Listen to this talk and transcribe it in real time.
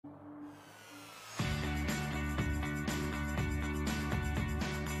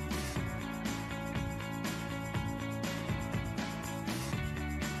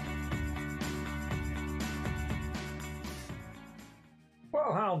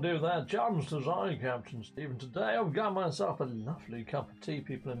Well, how do there, chums? To I, Captain Steve, and today I've got myself a lovely cup of tea,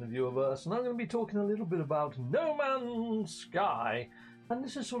 people in the viewerverse, and I'm going to be talking a little bit about No Man's Sky. And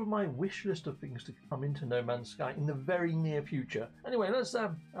this is sort of my wish list of things to come into No Man's Sky in the very near future. Anyway, let's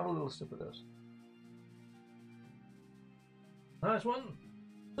have a little sip of this. Nice one.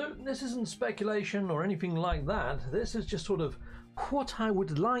 So this isn't speculation or anything like that. This is just sort of what I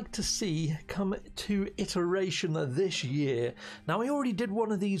would like to see come to iteration this year. Now, I already did one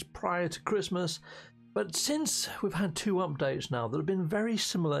of these prior to Christmas, but since we've had two updates now that have been very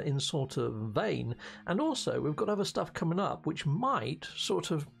similar in sort of vein, and also we've got other stuff coming up which might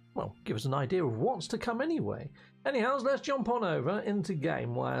sort of, well, give us an idea of what's to come anyway. Anyhow, let's jump on over into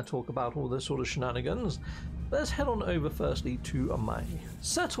game where I talk about all this sort of shenanigans. Let's head on over firstly to my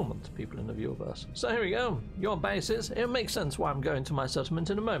settlement, people in the viewerverse. So here we go, your bases. It makes sense why I'm going to my settlement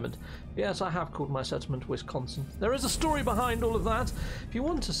in a moment. Yes, I have called my settlement Wisconsin. There is a story behind all of that. If you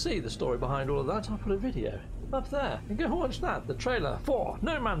want to see the story behind all of that, I'll put a video up there. And go watch that, the trailer for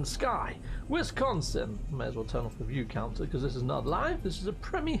No Man's Sky, Wisconsin. May as well turn off the view counter because this is not live, this is a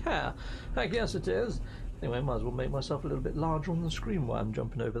premiere. Heck yes it is. Anyway, I might as well make myself a little bit larger on the screen while I'm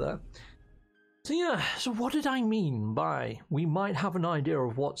jumping over there. So yeah, so what did I mean by we might have an idea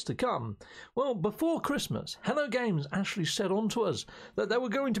of what's to come? Well, before Christmas, Hello Games actually said on to us that they were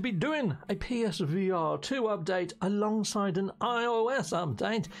going to be doing a PSVR 2 update alongside an iOS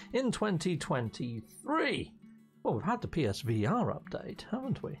update in 2023. Well, we've had the PSVR update,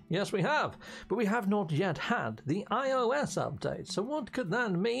 haven't we? Yes, we have, but we have not yet had the iOS update. So what could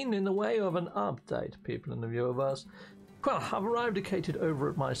that mean in the way of an update, people in the viewerverse? Well, I've arrived located over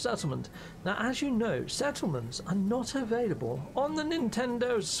at my settlement. Now, as you know, settlements are not available on the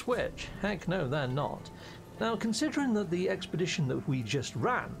Nintendo Switch. Heck no, they're not. Now, considering that the expedition that we just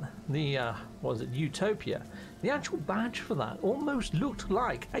ran, the, was it Utopia, the actual badge for that almost looked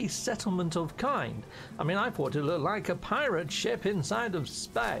like a settlement of kind. I mean, I thought it looked like a pirate ship inside of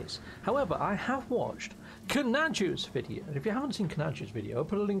space. However, I have watched Kanaju's video. If you haven't seen Kanaju's video, I'll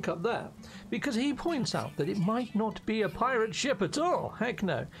put a link up there, because he points out that it might not be a pirate ship at all. Heck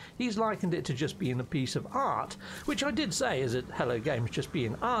no. He's likened it to just being a piece of art, which I did say is at Hello Games just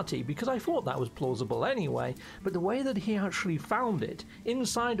being arty, because I thought that was plausible anyway, but the way that he actually found it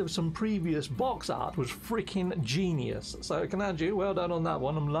inside of some previous box art was freaking genius. So Kanaju, well done on that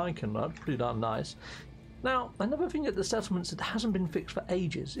one. I'm liking that. Pretty darn nice. Now, another thing at the settlements that hasn't been fixed for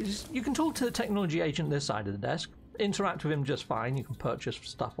ages is you can talk to the technology agent this side of the desk, interact with him just fine, you can purchase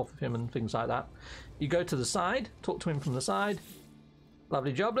stuff off of him and things like that. You go to the side, talk to him from the side,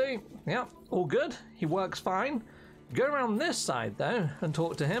 lovely jubbly, yeah, all good, he works fine. Go around this side though and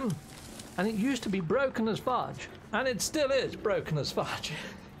talk to him, and it used to be broken as fudge, and it still is broken as fudge.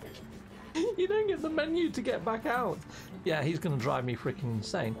 You don't get the menu to get back out. Yeah, he's going to drive me freaking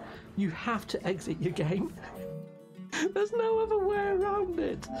insane. You have to exit your game. There's no other way around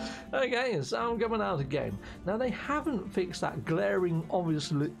it. Okay, so I'm going out of game. Now, they haven't fixed that glaring,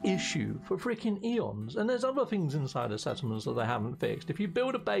 obvious issue for freaking eons. And there's other things inside of settlements that they haven't fixed. If you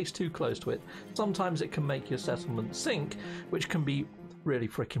build a base too close to it, sometimes it can make your settlement sink, which can be really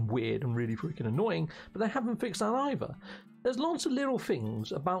freaking weird and really freaking annoying, but they haven't fixed that either. There's lots of little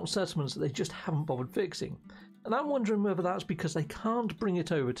things about settlements that they just haven't bothered fixing. And I'm wondering whether that's because they can't bring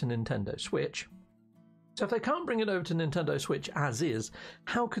it over to Nintendo Switch. So if they can't bring it over to Nintendo Switch as is,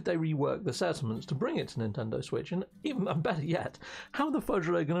 how could they rework the settlements to bring it to Nintendo Switch? And even better yet, how the fudge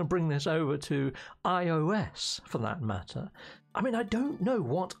are they going to bring this over to iOS, for that matter? I mean, I don't know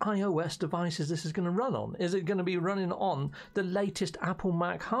what iOS devices this is going to run on. Is it going to be running on the latest Apple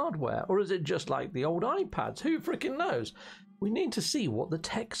Mac hardware? Or is it just like the old iPads? Who freaking knows? We need to see what the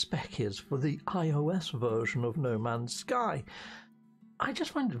tech spec is for the iOS version of No Man's Sky. I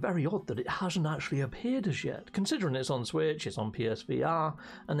just find it very odd that it hasn't actually appeared as yet, considering it's on Switch, it's on PSVR,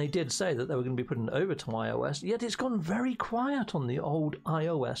 and they did say that they were going to be putting it over to iOS, yet it's gone very quiet on the old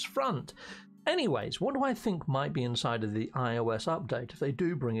iOS front. Anyways, what do I think might be inside of the iOS update if they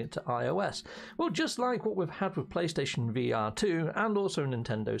do bring it to iOS? Well, just like what we've had with PlayStation VR 2 and also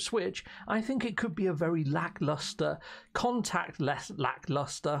Nintendo Switch, I think it could be a very lackluster, contact-less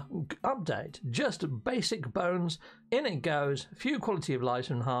lackluster update. Just basic bones, in it goes, a few quality of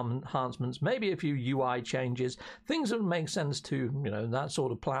life enhancements, maybe a few UI changes, things that make sense to, you know, that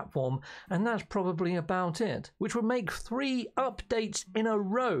sort of platform, and that's probably about it. Which would make 3 updates in a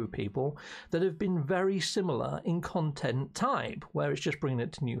row, people, that have been very similar in content type, where it's just bringing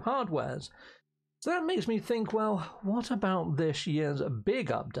it to new hardwares. So that makes me think, well, what about this year's big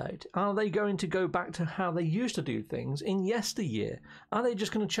update? Are they going to go back to how they used to do things in yesteryear? Are they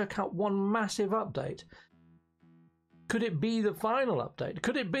just going to check out one massive update? Could it be the final update?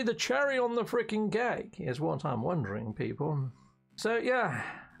 Could it be the cherry on the freaking cake? Is what I'm wondering, people. So yeah,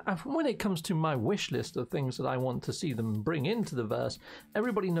 when it comes to my wish list of things that I want to see them bring into the verse,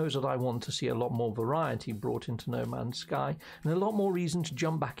 everybody knows that I want to see a lot more variety brought into No Man's Sky and a lot more reason to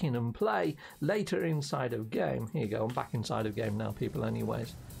jump back in and play later inside of game. Here you go, I'm back inside of game now, people,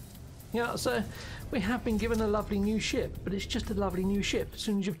 anyways. Yeah, so we have been given a lovely new ship, but it's just a lovely new ship. As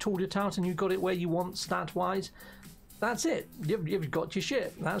soon as you've tooled it out and you've got it where you want stat-wise, that's it. You've got your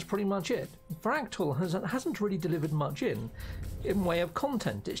ship. That's pretty much it. Fractal hasn't really delivered much in way of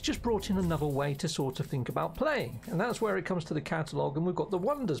content. It's just brought in another way to sort of think about playing. And that's where it comes to the catalogue, and we've got the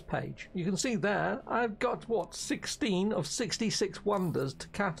wonders page. You can see there, I've got, what, 16 of 66 wonders to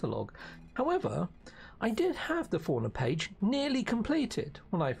catalogue. However, I did have the fauna page nearly completed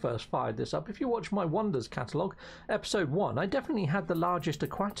when I first fired this up. If you watch my Wonders catalogue, episode 1, I definitely had the largest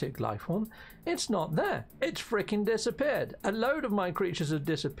aquatic life form. It's not there. It's freaking disappeared. A load of my creatures have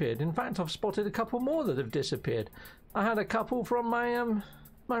disappeared. In fact, I've spotted a couple more that have disappeared. I had a couple from my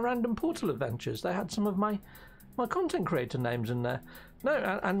my random portal adventures. They had some of my content creator names in there.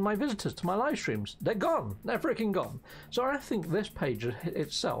 No, and my visitors to my live streams. They're gone. They're freaking gone. So I think this page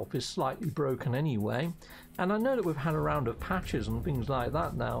itself is slightly broken anyway. And I know that we've had a round of patches and things like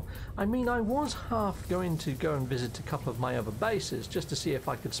that now. I mean, I was half going to go and visit a couple of my other bases just to see if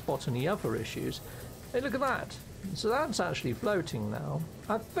I could spot any other issues. Hey, look at that. So that's actually floating now.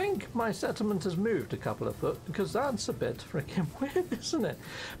 I think my settlement has moved a couple of foot because that's a bit freaking weird, isn't it?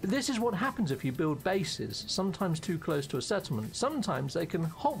 But this is what happens if you build bases, sometimes too close to a settlement. Sometimes they can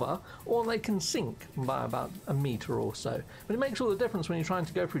hover or they can sink by about a meter or so. But it makes all the difference when you're trying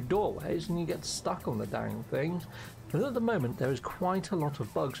to go through doorways and you get stuck on the dang things. But at the moment there is quite a lot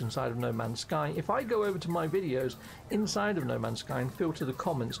of bugs inside of No Man's Sky. If I go over to my videos inside of No Man's Sky and filter the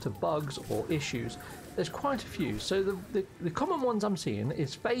comments to bugs or issues, there's quite a few. So the common ones I'm seeing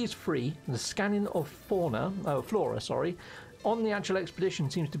is phase 3, the scanning of flora, on the actual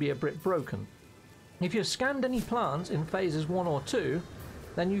expedition seems to be a bit broken. If you've scanned any plants in phases 1 or 2,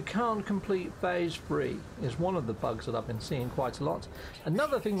 then you can't complete phase 3, is one of the bugs that I've been seeing quite a lot.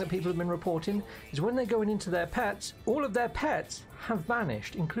 Another thing that people have been reporting is when they're going into their pets, all of their pets have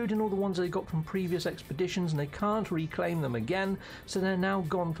vanished, including all the ones they got from previous expeditions, and they can't reclaim them again, so they're now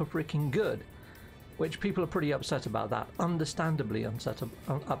gone for freaking good. Which people are pretty upset about that, understandably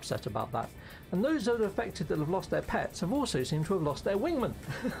upset about that. And those that are affected that have lost their pets have also seemed to have lost their wingman.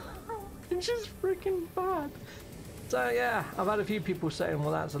 Which is freaking bad. So yeah, I've had a few people saying,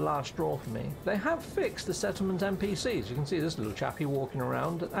 well, that's the last straw for me. They have fixed the settlement NPCs. You can see this little chappie walking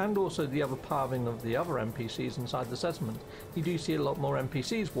around, and also the other pathing of the other NPCs inside the settlement. You do see a lot more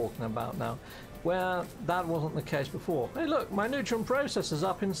NPCs walking about now, where that wasn't the case before. Hey look, my nutrient processor's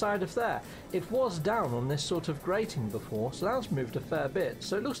up inside of there. It was down on this sort of grating before, so that's moved a fair bit.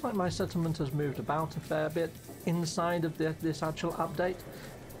 So it looks like my settlement has moved about a fair bit inside of this actual update.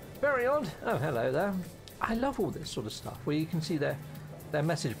 Very odd. Oh, hello there. I love all this sort of stuff where you can see their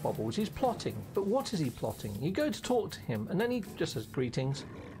message bubbles. He's plotting, but what is he plotting? You go to talk to him and then he just says greetings.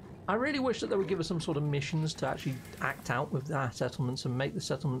 I really wish that they would give us some sort of missions to actually act out with our settlements and make the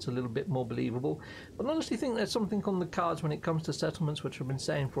settlements a little bit more believable. But I honestly think there's something on the cards when it comes to settlements, which I've been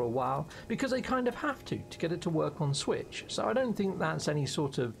saying for a while, because they kind of have to get it to work on Switch. So I don't think that's any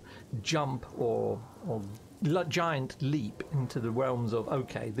sort of jump or giant leap into the realms of,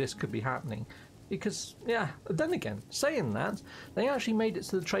 okay, this could be happening. Because, yeah, then again, saying that, they actually made it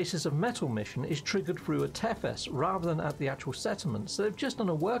so the Traces of Metal mission is triggered through a Tefes rather than at the actual settlement. So they've just done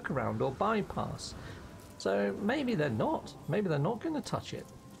a workaround or bypass. So maybe they're not. Maybe they're not going to touch it.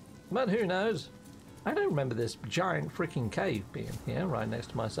 But who knows? I don't remember this giant freaking cave being here right next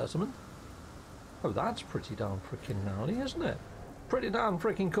to my settlement. Oh, that's pretty darn freaking gnarly, isn't it? Pretty darn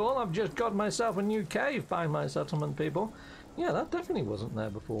freaking cool. I've just got myself a new cave by my settlement, people. Yeah, that definitely wasn't there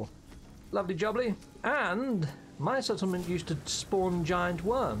before. Lovely jubbly. And my settlement used to spawn giant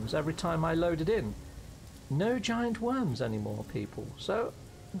worms every time I loaded in. No giant worms anymore, people. So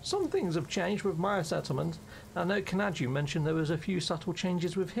some things have changed with my settlement. I know Kanaju mentioned there was a few subtle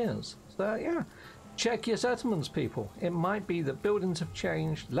changes with his. So yeah, check your settlements, people. It might be that buildings have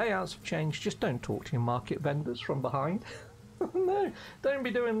changed, layouts have changed. Just don't talk to your market vendors from behind. No, don't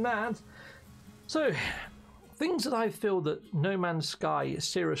be doing that. So things that I feel that No Man's Sky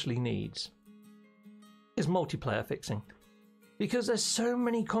seriously needs is multiplayer fixing. Because there's so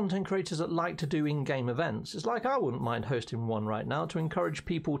many content creators that like to do in-game events. It's like I wouldn't mind hosting one right now to encourage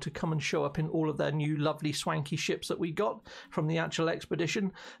people to come and show up in all of their new lovely swanky ships that we got from the actual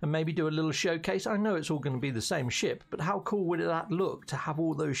expedition and maybe do a little showcase. I know it's all going to be the same ship, but how cool would that look to have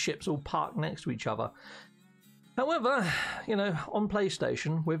all those ships all parked next to each other? However, you know, on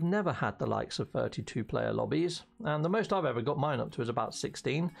PlayStation, we've never had the likes of 32-player lobbies, and the most I've ever got mine up to is about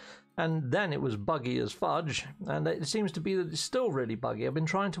 16, and then it was buggy as fudge, and it seems to be that it's still really buggy. I've been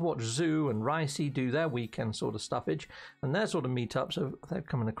trying to watch Zoo and Ricey do their weekend sort of stuffage, and their sort of meetups, so they're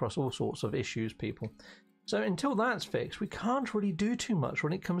coming across all sorts of issues, people. So until that's fixed, we can't really do too much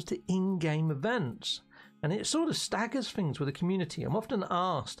when it comes to in-game events. And it sort of staggers things with the community. I'm often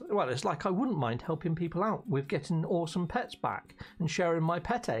asked, well, it's like I wouldn't mind helping people out with getting awesome pets back and sharing my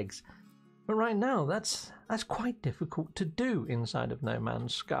pet eggs. But right now, that's quite difficult to do inside of No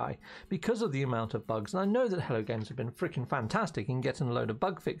Man's Sky because of the amount of bugs. And I know that Hello Games have been freaking fantastic in getting a load of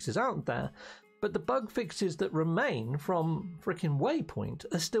bug fixes out there. But the bug fixes that remain from freaking Waypoint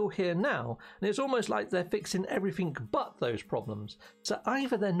are still here now, and it's almost like they're fixing everything but those problems. So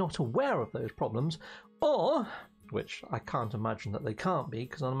either they're not aware of those problems, or, which I can't imagine that they can't be,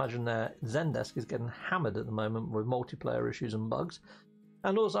 because I imagine their Zendesk is getting hammered at the moment with multiplayer issues and bugs.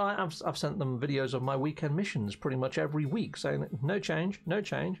 And also, I've sent them videos of my weekend missions pretty much every week, saying no change, no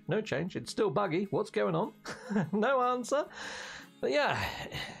change, no change. It's still buggy. What's going on? No answer. But yeah,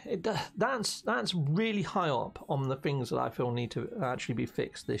 that's really high up on the things that I feel need to actually be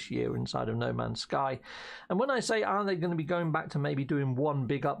fixed this year inside of No Man's Sky. And when I say are they going to be going back to maybe doing one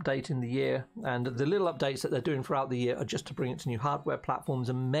big update in the year, and the little updates that they're doing throughout the year are just to bring it to new hardware platforms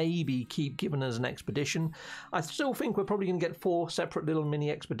and maybe keep giving us an expedition, I still think we're probably going to get 4 separate little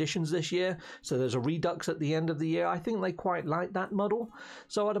mini expeditions this year. So there's a redux at the end of the year. I think they quite like that model.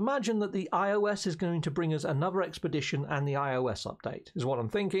 So I'd imagine that the iOS is going to bring us another expedition and the iOS update is what I'm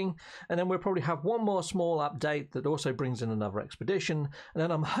thinking, and then we'll probably have one more small update that also brings in another expedition, and then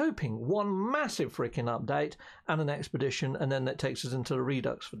I'm hoping one massive freaking update and an expedition, and then that takes us into the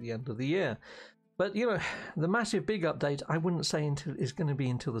redux for the end of the year. But, you know, the massive big update I wouldn't say is going to be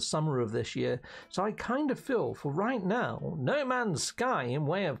until the summer of this year. So I kind of feel for right now, No Man's Sky in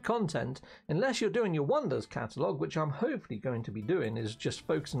way of content, unless you're doing your Wonders catalogue, which I'm hopefully going to be doing, is just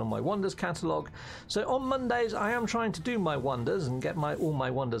focusing on my Wonders catalogue. So on Mondays, I am trying to do my Wonders and get all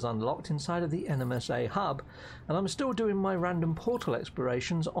my Wonders unlocked inside of the NMSA hub. And I'm still doing my random portal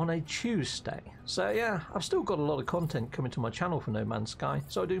explorations on a Tuesday. So yeah, I've still got a lot of content coming to my channel for No Man's Sky.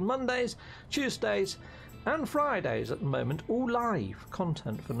 So I do Mondays, Tuesdays, and Fridays at the moment, all live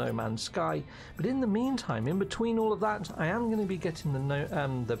content for No Man's Sky. But in the meantime, in between all of that, I am going to be getting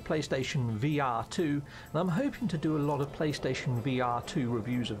the PlayStation VR 2, and I'm hoping to do a lot of PlayStation VR 2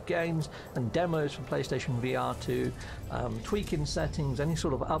 reviews of games and demos for PlayStation VR 2, tweaking settings, any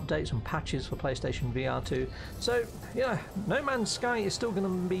sort of updates and patches for PlayStation VR 2. So yeah, No Man's Sky is still going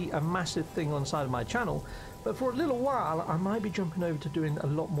to be a massive thing on the side of my channel. But for a little while, I might be jumping over to doing a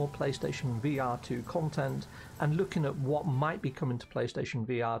lot more PlayStation VR 2 content and looking at what might be coming to PlayStation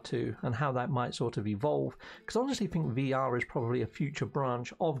VR 2 and how that might sort of evolve. Because I honestly think VR is probably a future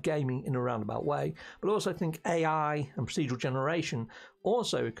branch of gaming in a roundabout way. But I also think AI and procedural generation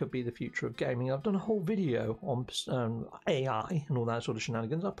also could be the future of gaming. I've done a whole video on AI and all that sort of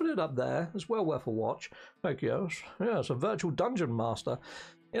shenanigans. I put it up there. It's well worth a watch. Thank you. Yeah, it's a virtual dungeon master.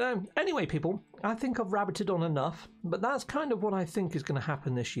 You know, anyway, people, I think I've rabbited on enough, but that's kind of what I think is going to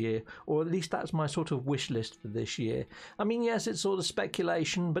happen this year, or at least that's my sort of wish list for this year. I mean, yes, it's sort of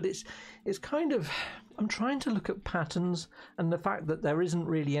speculation, but it's kind of, I'm trying to look at patterns, and the fact that there isn't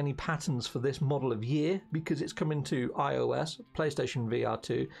really any patterns for this model of year, because it's coming to iOS, PlayStation VR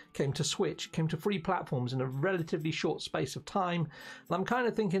 2, came to Switch, came to 3 platforms in a relatively short space of time, and I'm kind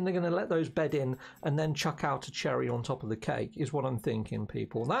of thinking they're going to let those bed in and then chuck out a cherry on top of the cake, is what I'm thinking,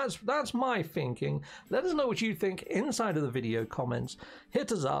 people. That's my thinking. Let us know what you think inside of the video comments.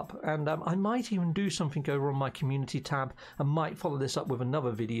 Hit us up, and I might even do something over on my community tab, and might follow this up with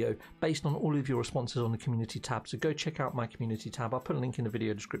another video based on all of your responses on the community tab. So go check out my community tab. I'll put a link in the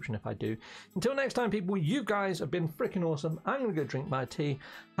video description if I do. Until next time, people, you guys have been freaking awesome. I'm going to go drink my tea.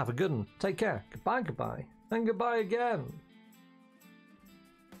 Have a good one. Take care. Goodbye, goodbye, and goodbye again.